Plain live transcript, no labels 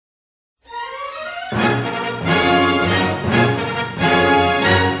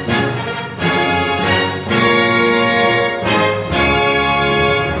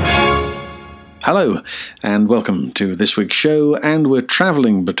Hello, and welcome to this week's show, and we're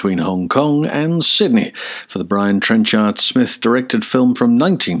travelling between Hong Kong and Sydney for the Brian Trenchard Smith directed film from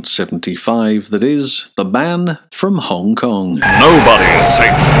 1975 that is The Man from Hong Kong. Nobody is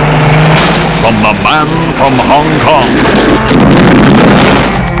safe from The Man from Hong Kong.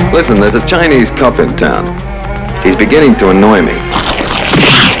 Listen, there's a Chinese cop in town. He's beginning to annoy me.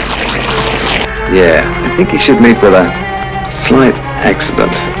 Yeah, I think he should meet with a slight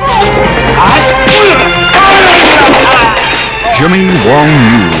accident. Jimmy Wong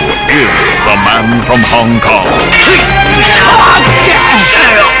Yu is the Man from Hong Kong.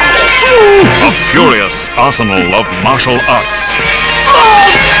 A furious arsenal of martial arts,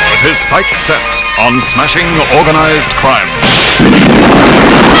 with his sights set on smashing organized crime.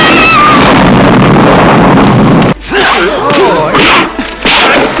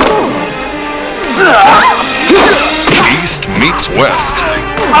 East meets West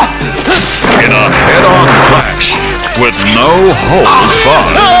in a head-on clash with no holds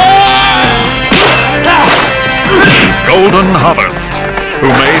barred. Golden Harvest, who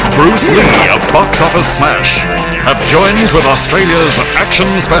made Bruce Lee a box office smash, have joined with Australia's action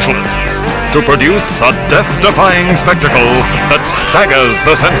specialists to produce a death-defying spectacle that staggers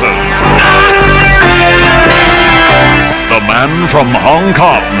the senses. The Man from Hong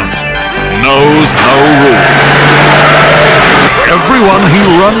Kong knows no rules. Everyone he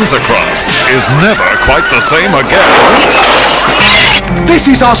runs across is never quite the same again. This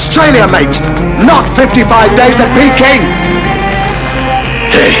is Australia, mate, not 55 days at Peking.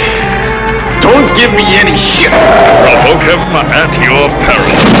 Hey, don't give me any shit. Provoke him at your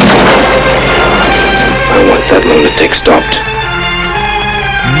peril. I want that lunatic stopped.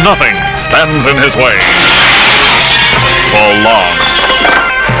 Nothing stands in his way. For long.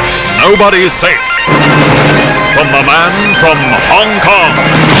 Nobody's safe from the Man from Hong Kong.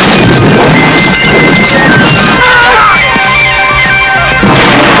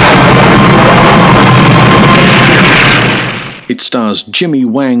 It stars Jimmy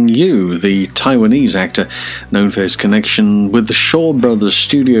Wang Yu, the Taiwanese actor known for his connection with the Shaw Brothers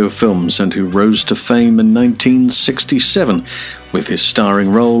studio films and who rose to fame in 1967 with his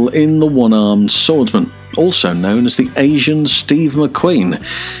starring role in The One-Armed Swordsman, also known as the Asian Steve McQueen.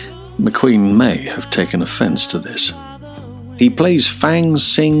 McQueen may have taken offence to this. He plays Fang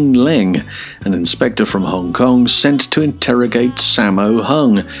Sing Leng, an inspector from Hong Kong sent to interrogate Sammo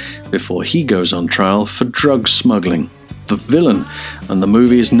Hung before he goes on trial for drug smuggling. The villain, and the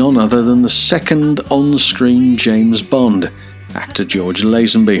movie is none other than the second on-screen James Bond, actor George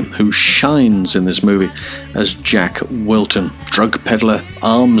Lazenby, who shines in this movie as Jack Wilton, drug peddler,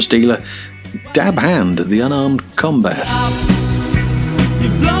 arms dealer, dab hand at the unarmed combat.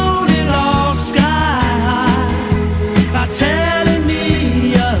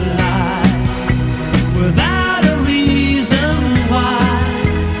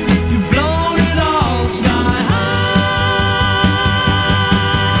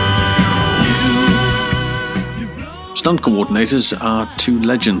 Stunt coordinators are two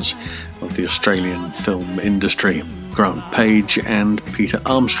legends of the Australian film industry, Grant Page and Peter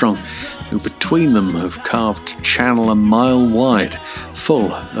Armstrong, who between them have carved Channel a mile wide,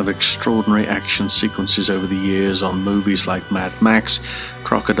 full of extraordinary action sequences over the years on movies like Mad Max,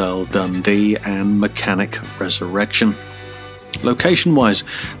 Crocodile Dundee and Mechanic Resurrection. Location-wise,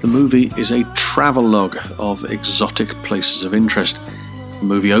 the movie is a travelogue of exotic places of interest. The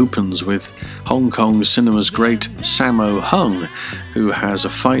movie opens with Hong Kong cinema's great Sammo Hung, who has a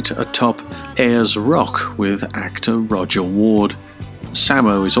fight atop Ayers Rock with actor Roger Ward.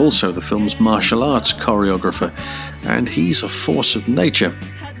 Sammo is also the film's martial arts choreographer, and he's a force of nature.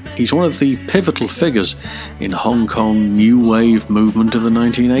 He's one of the pivotal figures in Hong Kong new wave movement of the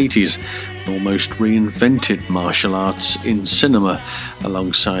 1980s, and almost reinvented martial arts in cinema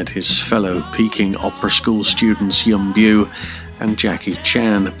alongside his fellow Peking Opera School students Yuen Biao and Jackie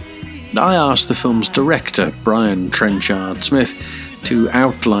Chan. I asked the film's director, Brian Trenchard Smith, to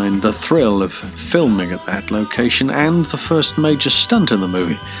outline the thrill of filming at that location and the first major stunt in the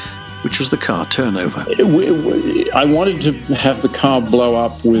movie, which was the car turnover. I wanted to have the car blow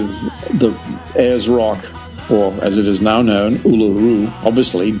up with the Ayers Rock, or as it is now known, Uluru,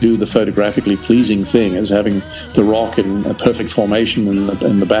 obviously do the photographically pleasing thing as having the rock in a perfect formation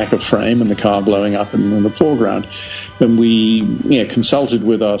in the back of frame and the car blowing up in the foreground. And we consulted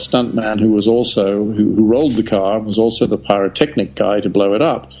with our stuntman who rolled the car, was also the pyrotechnic guy to blow it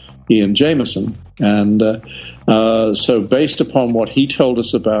up, Ian Jameson. And so based upon what he told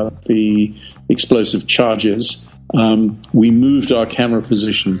us about the explosive charges, we moved our camera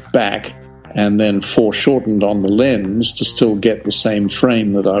position back and then foreshortened on the lens to still get the same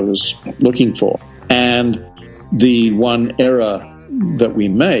frame that I was looking for. And the one error that we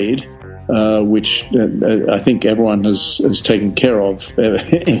made, which I think everyone has taken care of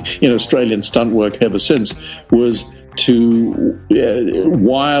in Australian stunt work ever since, was to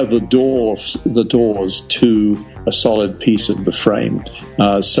wire the doors to a solid piece of the frame.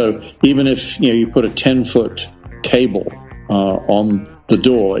 So even if you put a 10-foot cable on the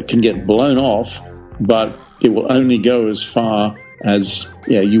door, it can get blown off, but it will only go as far as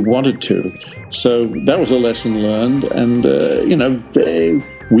you want it to. So that was a lesson learned, and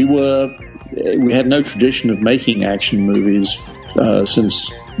we had no tradition of making action movies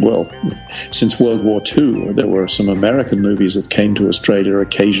since World War II. There were some American movies that came to Australia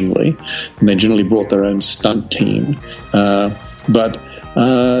occasionally, and they generally brought their own stunt team. But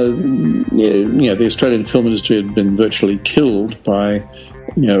the Australian film industry had been virtually killed by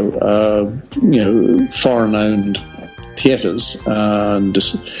foreign-owned theatres,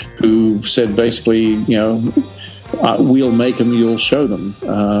 who said basically, we'll make them, you'll show them.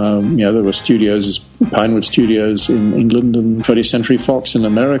 There were studios, Pinewood Studios in England and 20th Century Fox in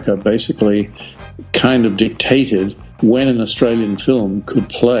America, basically kind of dictated when an Australian film could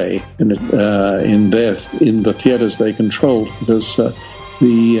play in the theatres they controlled, because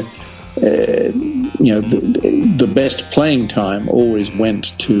the best playing time always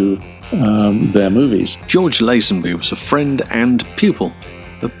went to their movies. George Lazenby was a friend and pupil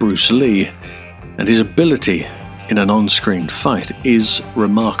of Bruce Lee, and his ability in an on-screen fight is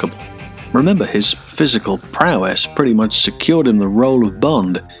remarkable. Remember, his physical prowess pretty much secured him the role of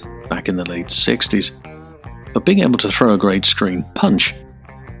Bond back in the late 60s. But being able to throw a great screen punch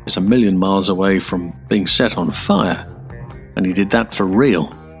is a million miles away from being set on fire, and he did that for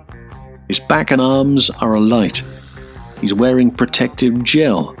real. His back and arms are alight. He's wearing protective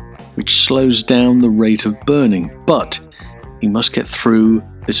gel, which slows down the rate of burning, but he must get through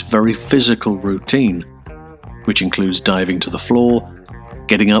this very physical routine, which includes diving to the floor,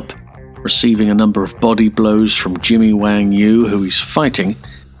 getting up, receiving a number of body blows from Jimmy Wang Yu, who he's fighting,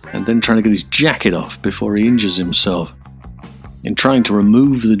 and then trying to get his jacket off before he injures himself. In trying to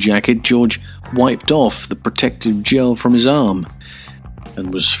remove the jacket, George wiped off the protective gel from his arm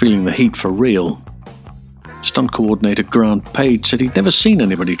and was feeling the heat for real. Stunt coordinator Grant Page said he'd never seen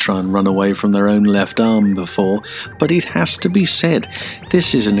anybody try and run away from their own left arm before, but it has to be said,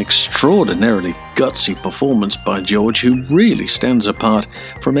 this is an extraordinarily gutsy performance by George, who really stands apart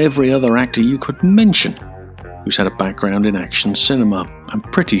from every other actor you could mention who's had a background in action cinema. I'm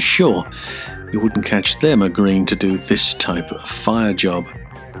pretty sure you wouldn't catch them agreeing to do this type of fire job.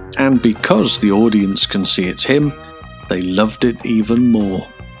 And because the audience can see it's him, they loved it even more.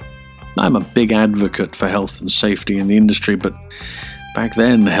 I'm a big advocate for health and safety in the industry, but back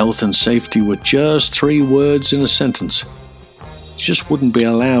then health and safety were just 3 words in a sentence. You just wouldn't be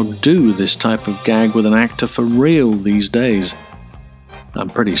allowed to do this type of gag with an actor for real these days. I'm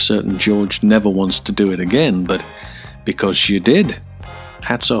pretty certain George never wants to do it again, but because you did,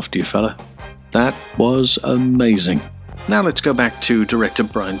 hats off to you, fella. That was amazing. Now let's go back to director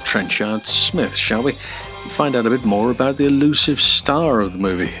Brian Trenchard Smith, shall we? And find out a bit more about the elusive star of the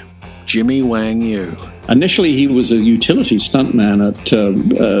movie, Jimmy Wang Yu. Initially, he was a utility stuntman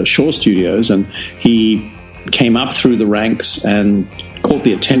at Shaw Studios, and he came up through the ranks and caught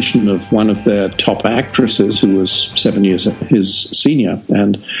the attention of one of their top actresses, who was 7 years his senior.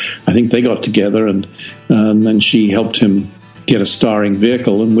 And I think they got together, and then she helped him get a starring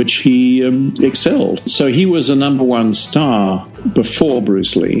vehicle in which he excelled. So he was a number 1 star before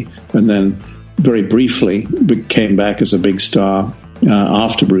Bruce Lee, and then very briefly came back as a big star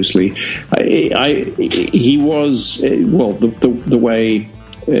after Bruce Lee. He was, the way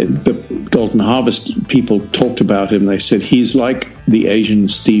the Golden Harvest people talked about him, they said he's like the Asian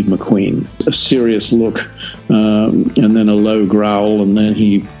Steve McQueen. A serious look, and then a low growl, and then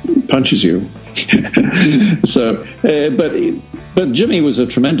he punches you. So, but Jimmy was a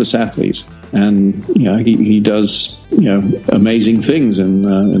tremendous athlete, and he does amazing things in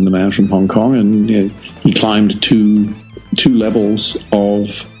The Man from Hong Kong, and he climbed two levels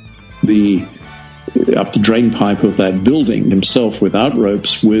of up the drain pipe of that building himself without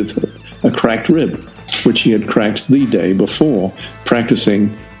ropes, with a cracked rib, which he had cracked the day before,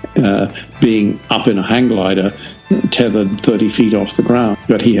 practicing being up in a hang glider tethered 30 feet off the ground.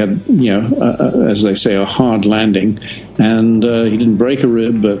 But he had, as they say, a hard landing, and he didn't break a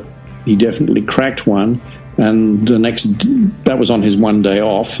rib, but he definitely cracked one. And that was on his one day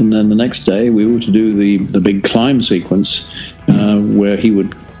off, and then the next day we were to do the big climb sequence, where he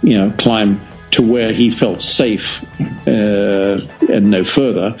would climb to where he felt safe and no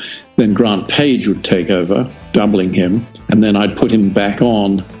further, Then Grant Page would take over, doubling him, and then I'd put him back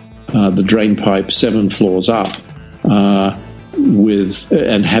on the drain pipe 7 floors up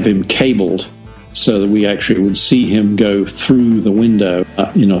and have him cabled so that we actually would see him go through the window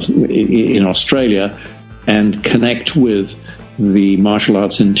in Australia and connect with the martial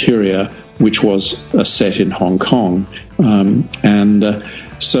arts interior, which was a set in Hong Kong.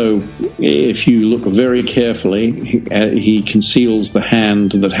 So if you look very carefully, he conceals the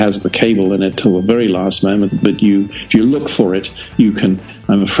hand that has the cable in it till the very last moment. But if you look for it,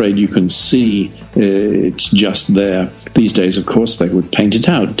 I'm afraid you can see it's just there. These days, of course, they would paint it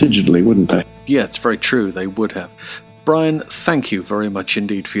out digitally, wouldn't they? Yeah, it's very true. They would have. Brian, thank you very much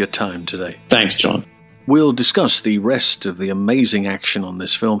indeed for your time today. Thanks, John. We'll discuss the rest of the amazing action on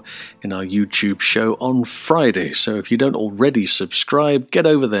this film in our YouTube show on Friday, so if you don't already subscribe, get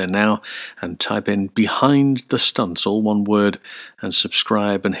over there now and type in Behind the Stunts, all one word, and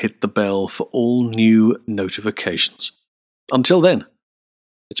subscribe and hit the bell for all new notifications. Until then,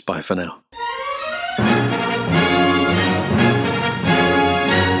 it's bye for now.